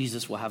 but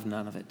Jesus will have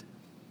none of it.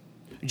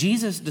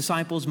 Jesus'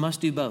 disciples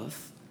must do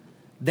both.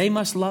 They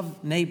must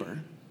love neighbor,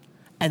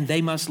 and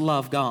they must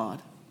love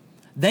God.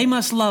 They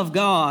must love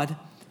God,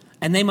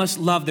 and they must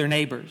love their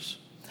neighbors.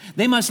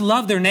 They must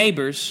love their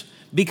neighbors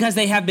because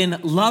they have been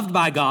loved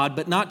by God,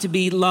 but not to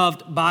be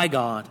loved by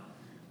God.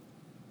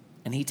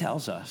 And he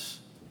tells us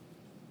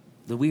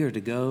that we are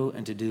to go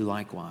and to do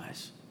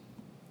likewise.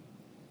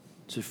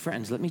 So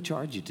friends, let me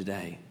charge you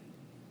today.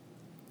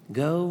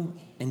 Go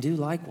and do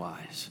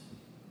likewise.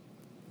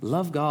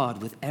 Love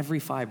God with every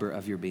fiber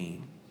of your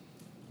being.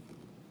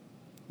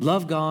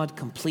 Love God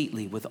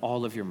completely with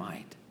all of your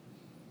might.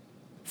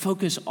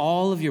 Focus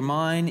all of your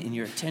mind and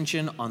your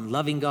attention on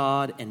loving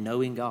God and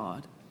knowing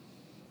God.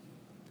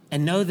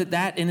 And know that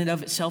that in and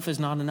of itself is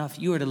not enough.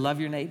 You are to love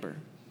your neighbor.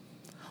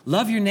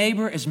 Love your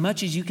neighbor as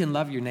much as you can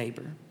love your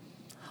neighbor.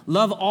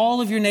 Love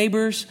all of your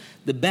neighbors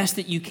the best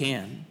that you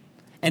can.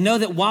 And know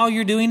that while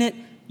you're doing it,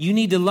 you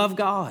need to love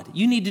God.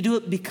 You need to do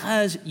it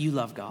because you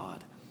love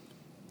God.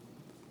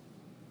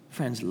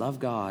 Friends, love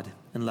God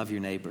and love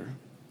your neighbor.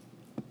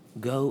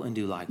 Go and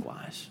do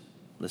likewise.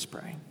 Let's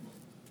pray.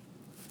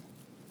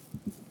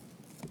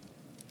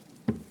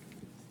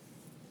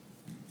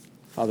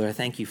 Father, I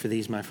thank you for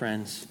these, my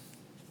friends.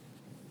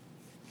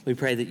 We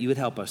pray that you would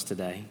help us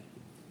today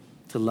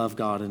to love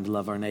God and to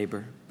love our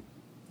neighbor.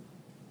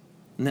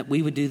 And that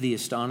we would do the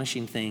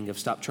astonishing thing of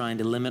stop trying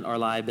to limit our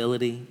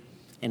liability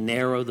and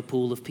narrow the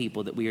pool of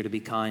people that we are to be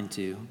kind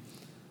to.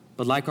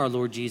 But like our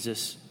Lord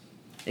Jesus,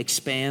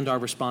 expand our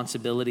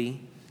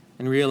responsibility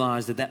and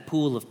realize that that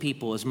pool of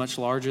people is much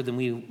larger than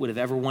we would have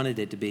ever wanted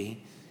it to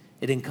be.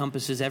 It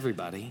encompasses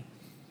everybody.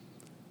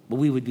 But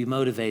we would be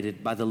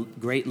motivated by the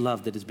great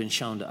love that has been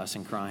shown to us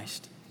in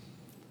Christ.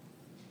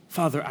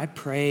 Father, I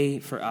pray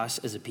for us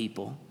as a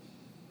people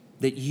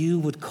that you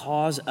would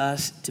cause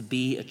us to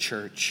be a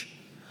church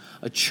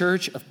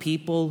of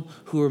people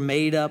who are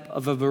made up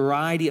of a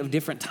variety of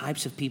different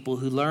types of people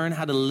who learn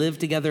how to live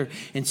together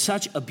in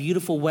such a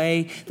beautiful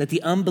way that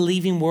the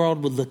unbelieving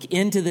world would look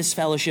into this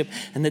fellowship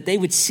and that they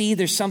would see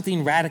there's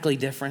something radically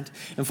different.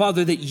 And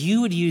Father, that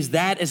you would use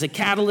that as a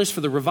catalyst for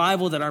the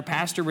revival that our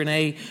pastor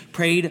Renee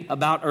prayed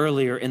about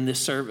earlier in this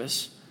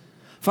service.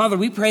 Father,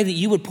 we pray that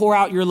you would pour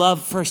out your love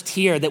first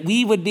here, that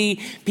we would be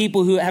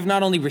people who have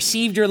not only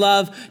received your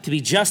love to be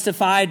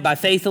justified by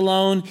faith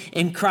alone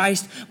in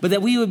Christ, but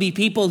that we would be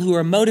people who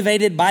are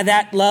motivated by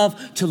that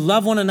love to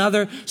love one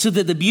another so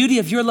that the beauty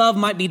of your love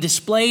might be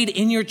displayed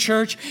in your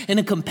church in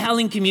a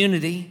compelling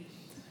community.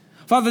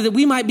 Father, that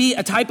we might be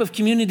a type of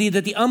community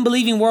that the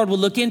unbelieving world will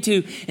look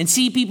into and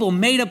see people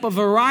made up of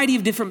a variety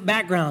of different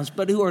backgrounds,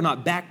 but who are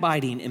not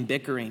backbiting and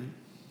bickering,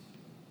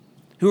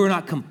 who are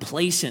not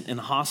complacent and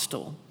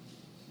hostile,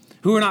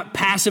 who are not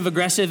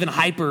passive-aggressive and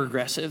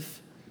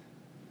hyper-aggressive,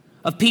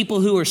 of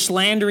people who are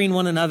slandering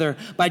one another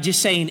by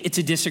just saying it's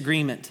a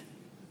disagreement,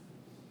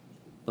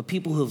 but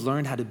people who have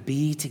learned how to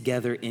be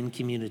together in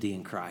community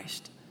in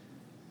Christ.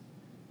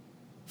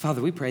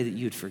 Father, we pray that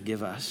you would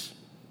forgive us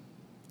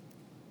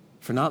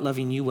for not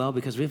loving you well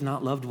because we have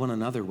not loved one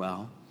another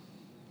well.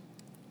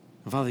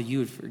 And Father, you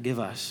would forgive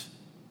us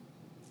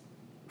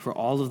for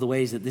all of the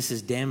ways that this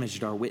has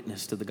damaged our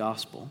witness to the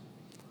gospel.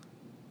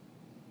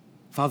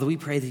 Father, we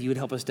pray that you would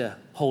help us to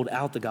hold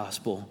out the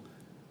gospel,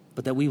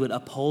 but that we would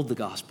uphold the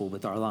gospel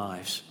with our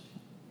lives.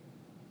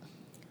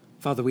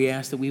 Father, we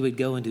ask that we would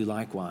go and do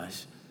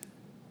likewise,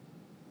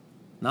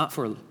 not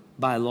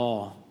by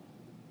law,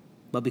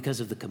 but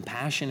because of the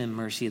compassion and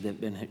mercy that have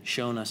been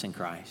shown us in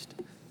Christ.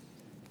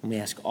 And we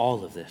ask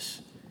all of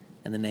this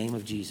in the name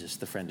of Jesus,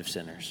 the friend of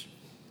sinners.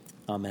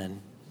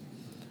 Amen.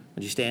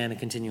 Would you stand and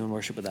continue in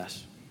worship with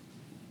us?